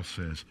Bible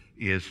says,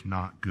 is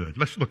not good.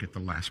 Let's look at the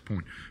last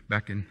point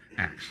back in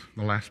Acts,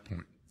 the last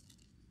point.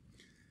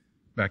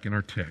 Back in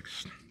our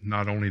text,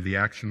 not only the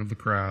action of the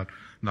crowd,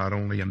 not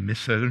only a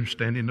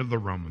misunderstanding of the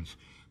Romans,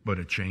 but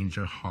a change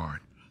of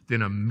heart.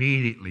 Then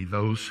immediately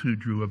those who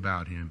drew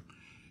about to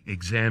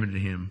examine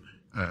him,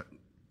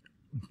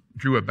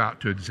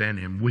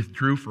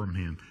 withdrew from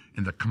him,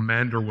 and the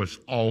commander was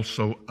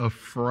also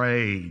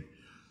afraid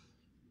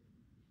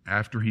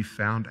after he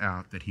found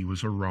out that he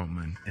was a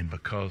Roman and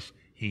because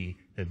he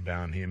had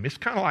bound him. It's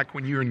kind of like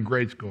when you're in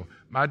grade school.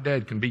 My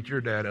dad can beat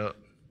your dad up.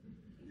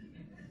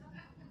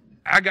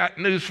 I got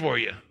news for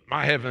you.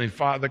 My Heavenly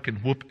Father can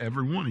whoop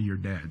every one of your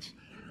dads.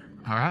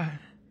 All right?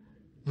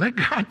 Let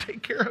God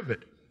take care of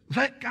it.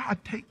 Let God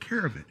take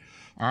care of it.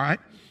 All right?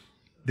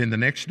 Then the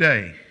next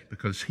day,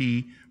 because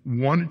he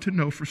wanted to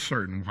know for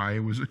certain why he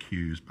was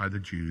accused by the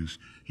Jews,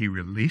 he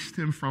released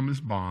him from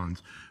his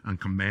bonds and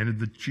commanded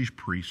the chief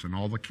priests and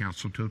all the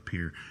council to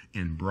appear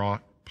and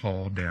brought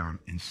Paul down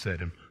and set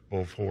him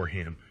before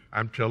him.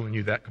 I'm telling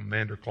you, that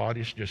Commander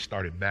Claudius just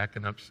started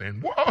backing up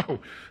saying, whoa,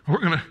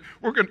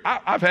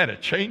 I've had a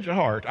change of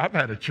heart. I've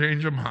had a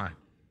change of mind.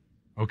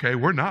 Okay,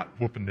 we're not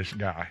whooping this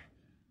guy.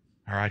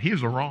 All right, he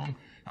was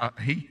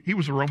he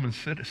was a Roman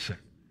citizen.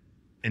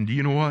 And do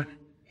you know what?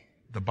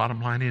 The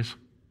bottom line is,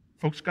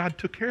 folks, God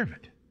took care of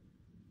it.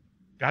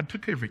 God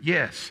took care of it.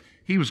 Yes,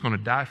 he was going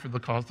to die for the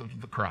cause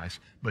of the Christ,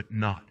 but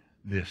not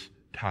this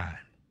time.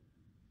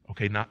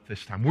 Okay, not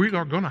this time. We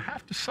are going to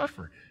have to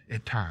suffer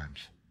at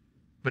times,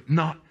 but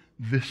not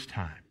this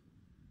time.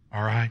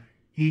 All right?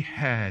 He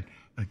had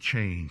a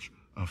change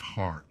of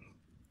heart.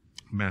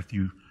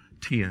 Matthew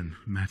 10.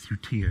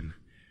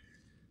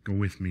 Go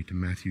with me to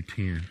Matthew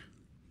 10.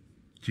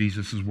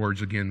 Jesus'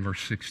 words again,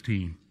 verse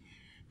 16.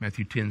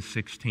 Matthew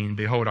 10:16.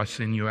 Behold, I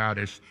send you out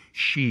as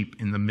sheep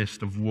in the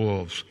midst of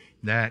wolves.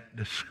 That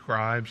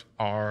describes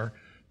our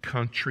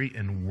country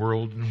and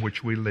world in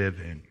which we live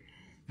in.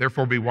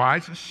 Therefore, be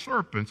wise as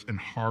serpents and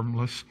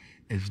harmless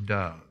as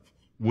doves.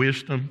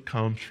 Wisdom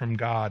comes from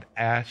God.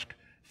 Ask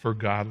for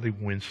godly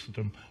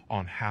wisdom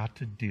on how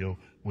to deal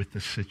with the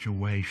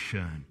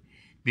situation.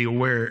 But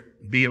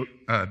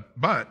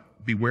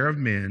beware of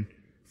men,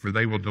 for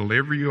they will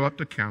deliver you up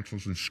to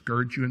councils and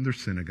scourge you in their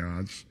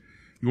synagogues.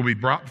 You will be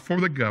brought before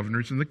the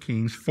governors and the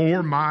kings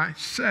for my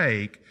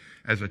sake,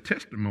 as a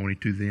testimony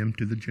to them,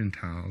 to the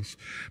Gentiles.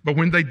 But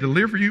when they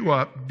deliver you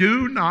up,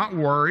 do not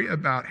worry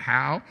about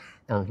how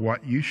or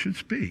what you should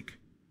speak.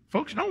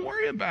 Folks, don't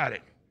worry about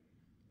it.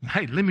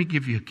 Hey, let me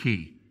give you a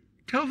key.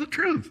 Tell the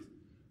truth.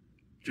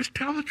 Just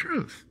tell the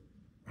truth.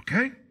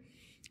 Okay?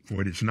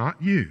 For it is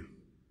not you.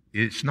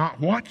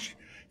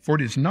 For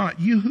it is not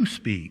you who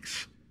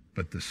speaks,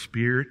 but the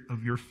Spirit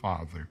of your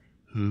Father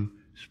who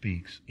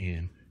speaks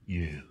in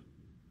you.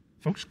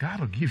 Folks, God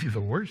will give you the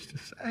words to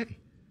say.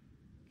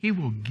 He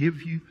will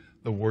give you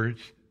the words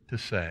to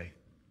say.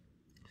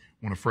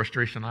 One of the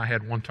frustration I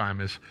had one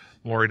time is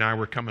Lori and I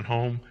were coming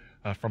home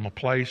from a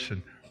place,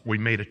 and we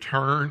made a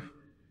turn,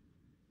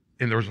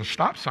 and there was a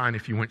stop sign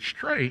if you went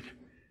straight,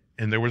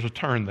 and there was a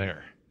turn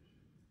there.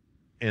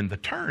 And the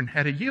turn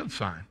had a yield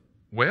sign.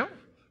 Well,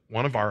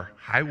 one of our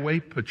highway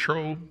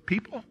patrol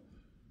people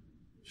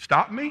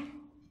stopped me,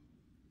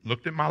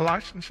 looked at my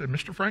license, and said,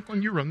 Mr.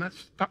 Franklin, you run that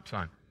stop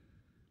sign.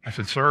 I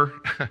said, sir,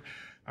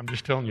 I'm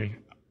just telling you,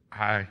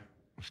 I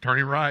was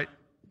turning right,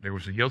 there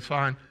was a yield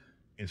sign,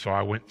 and so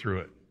I went through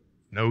it.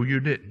 No, you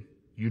didn't.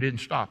 You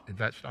didn't stop at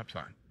that stop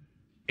sign.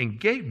 And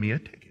gave me a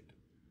ticket.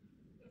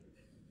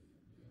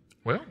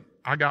 Well,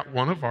 I got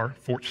one of our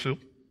Fort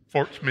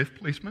Smith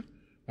policemen,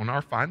 one of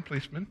our fine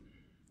policemen.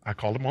 I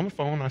called him on the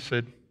phone. I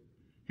said,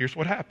 here's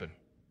what happened.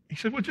 He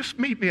said, well, just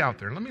meet me out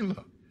there. Let me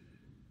look.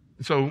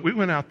 And so we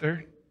went out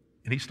there,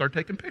 and he started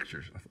taking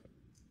pictures. I thought,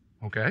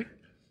 okay.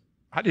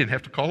 I didn't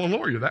have to call a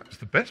lawyer. That was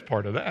the best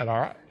part of that, all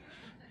right?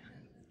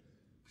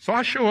 So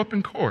I show up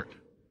in court,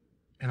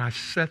 and I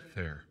sat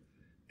there,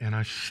 and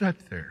I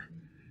sat there,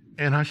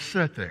 and I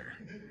sat there,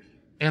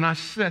 and I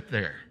sat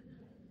there.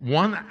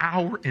 1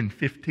 hour and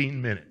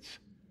 15 minutes.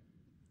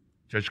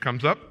 Judge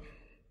comes up,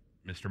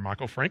 Mr.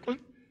 Michael Franklin,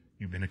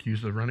 you've been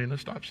accused of running a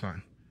stop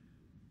sign.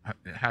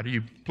 How do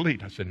you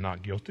plead? I said,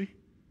 not guilty.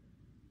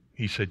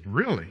 He said,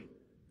 really?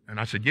 And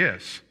I said,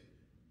 yes.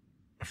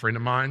 A friend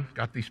of mine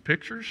got these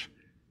pictures.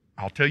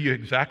 I'll tell you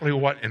exactly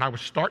what, and I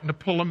was starting to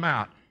pull them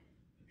out.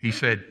 He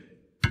said,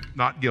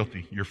 not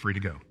guilty. You're free to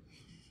go.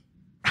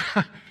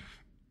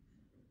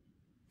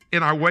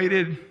 And I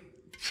waited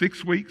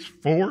 6 weeks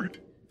for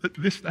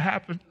this to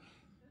happen.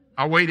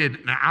 I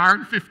waited 1 hour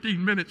and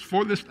 15 minutes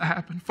for this to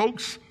happen.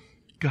 Folks,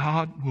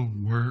 God will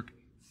work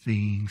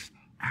things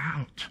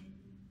out.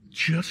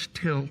 Just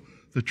tell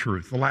the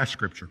truth. The last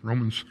scripture,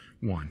 Romans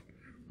 1.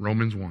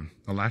 Romans 1,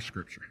 the last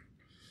scripture.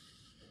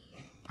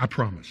 I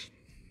promise.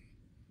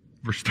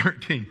 Verse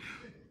 13.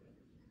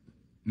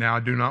 Now I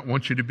do not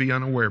want you to be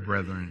unaware,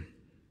 brethren,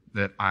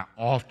 that I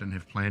often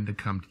have planned to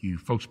come to you.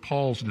 Folks,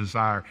 Paul's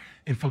desire,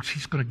 and folks,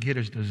 he's going to get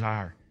his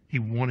desire. He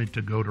wanted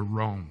to go to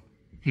Rome.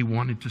 He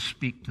wanted to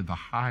speak to the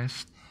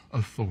highest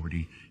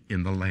authority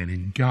in the land,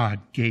 and God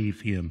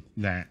gave him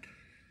that.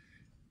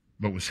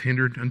 But was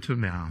hindered until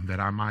now, that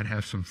I might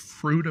have some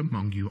fruit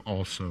among you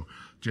also,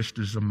 just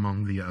as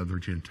among the other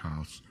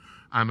Gentiles.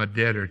 I'm a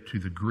debtor to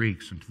the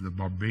Greeks and to the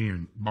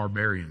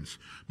barbarians,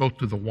 both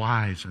to the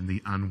wise and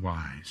the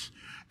unwise.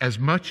 As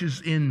much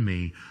as in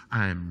me,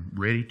 I am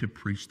ready to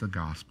preach the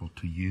gospel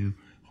to you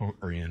who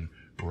are in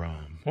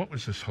Rome. What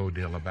was this whole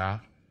deal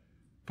about?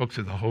 Folks,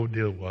 the whole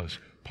deal was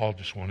Paul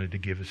just wanted to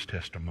give his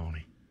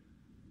testimony.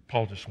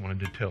 Paul just wanted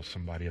to tell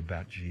somebody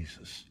about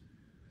Jesus.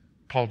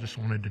 Paul just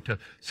wanted to tell.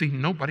 See,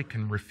 nobody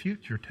can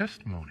refute your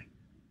testimony.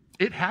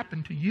 It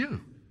happened to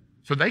you.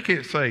 So they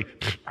can't say,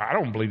 I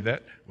don't believe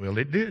that. Well,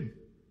 it did.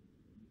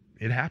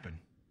 It happened.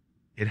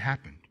 It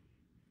happened.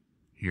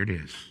 Here it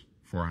is.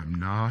 For I'm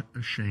not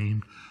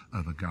ashamed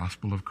of the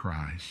gospel of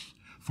Christ,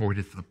 for it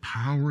is the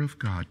power of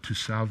God to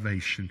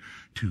salvation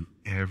to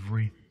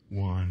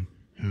everyone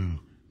who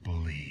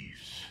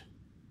believes.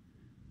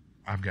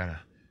 I've got a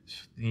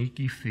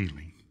sneaky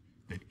feeling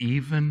that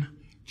even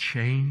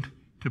chained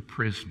to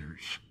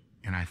prisoners,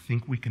 and I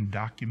think we can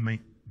document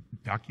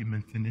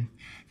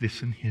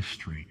this in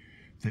history,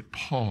 that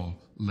Paul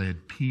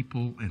led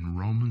people and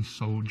Roman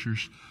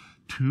soldiers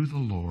to the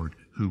Lord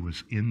who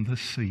was in the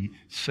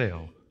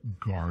cell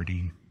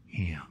guarding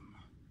him.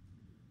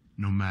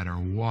 No matter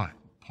what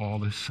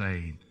Paul is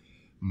saying,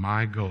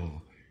 my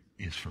goal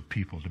is for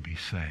people to be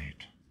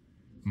saved.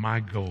 My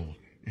goal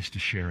is to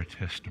share a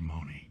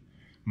testimony.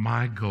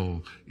 My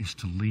goal is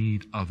to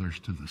lead others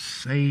to the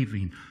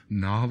saving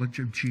knowledge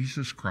of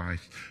Jesus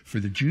Christ. For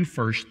the Jew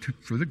first,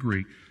 for the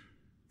Greek,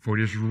 for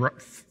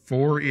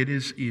it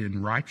is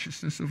in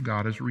righteousness of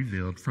God is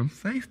revealed from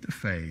faith to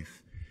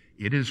faith.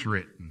 It is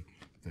written,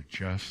 the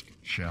just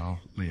shall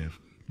live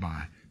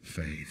by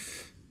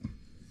faith.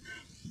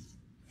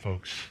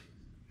 Folks,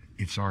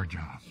 it's our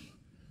job.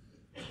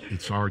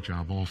 It's our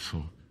job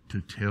also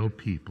to tell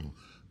people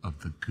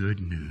of the good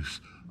news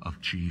of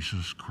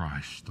Jesus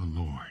Christ the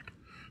Lord.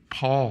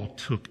 Paul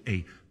took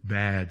a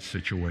bad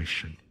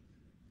situation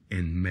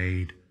and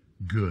made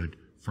good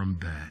from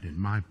bad. And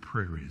my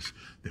prayer is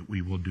that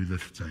we will do the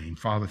same.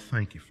 Father,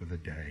 thank you for the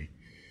day.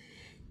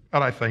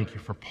 God, I thank you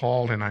for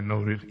Paul, and I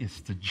know that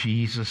it's the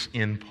Jesus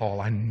in Paul.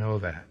 I know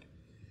that.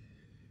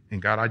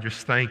 And God, I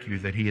just thank you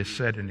that he has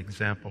set an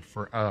example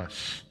for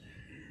us.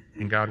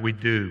 And God, we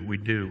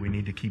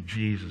need to keep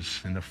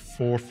Jesus in the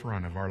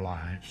forefront of our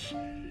lives.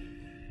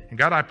 And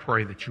God, I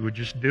pray that you would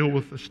just deal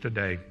with us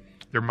today.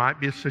 There might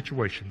be a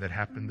situation that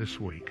happened this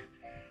week.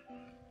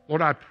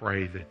 Lord, I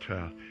pray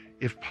that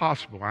if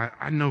possible,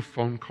 I know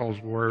phone calls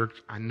work,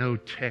 I know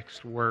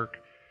text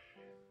work,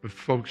 but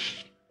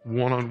folks,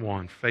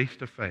 one-on-one,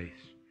 face-to-face,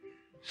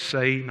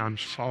 saying, I'm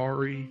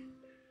sorry,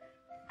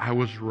 I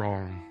was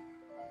wrong,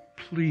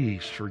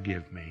 please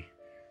forgive me,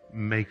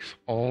 makes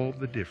all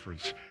the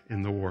difference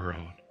in the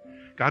world.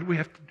 God, we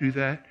have to do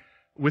that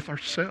with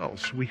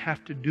ourselves. We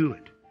have to do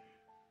it.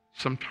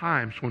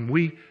 Sometimes when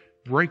we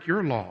break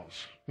your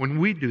laws, when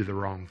we do the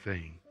wrong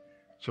thing.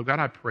 So God,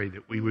 I pray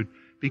that we would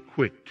be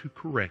quick to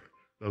correct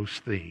those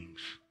things.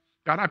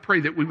 God, I pray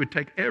that we would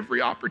take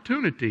every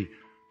opportunity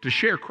to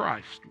share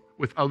Christ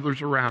with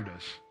others around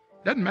us.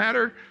 Doesn't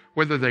matter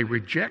whether they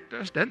reject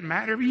us. Doesn't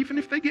matter even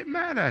if they get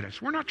mad at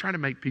us. We're not trying to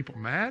make people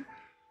mad.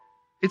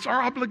 It's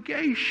our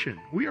obligation.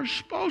 We are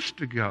supposed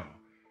to go.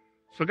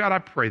 So God, I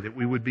pray that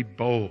we would be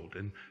bold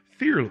and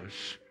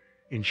fearless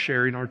in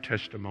sharing our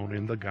testimony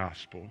in the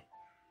gospel.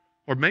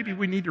 Or maybe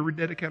we need to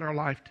rededicate our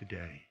life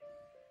today.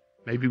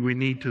 Maybe we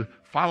need to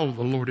follow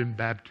the Lord in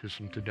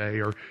baptism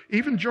today, or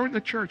even join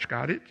the church,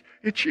 God.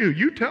 It's you.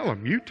 You tell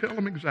them. You tell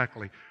them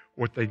exactly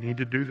what they need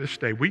to do this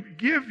day. We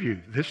give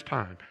you this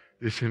time,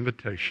 this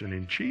invitation.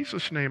 In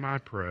Jesus' name I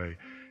pray.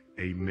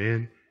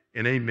 Amen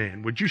and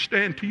amen. Would you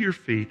stand to your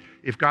feet?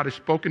 If God has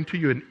spoken to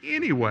you in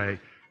any way,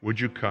 would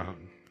you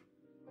come?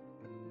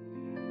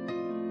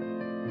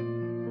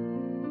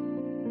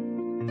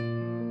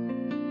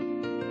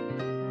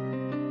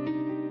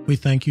 We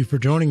thank you for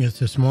joining us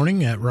this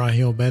morning at Rye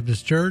Hill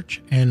Baptist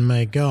Church, and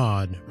may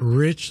God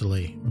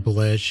richly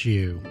bless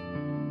you.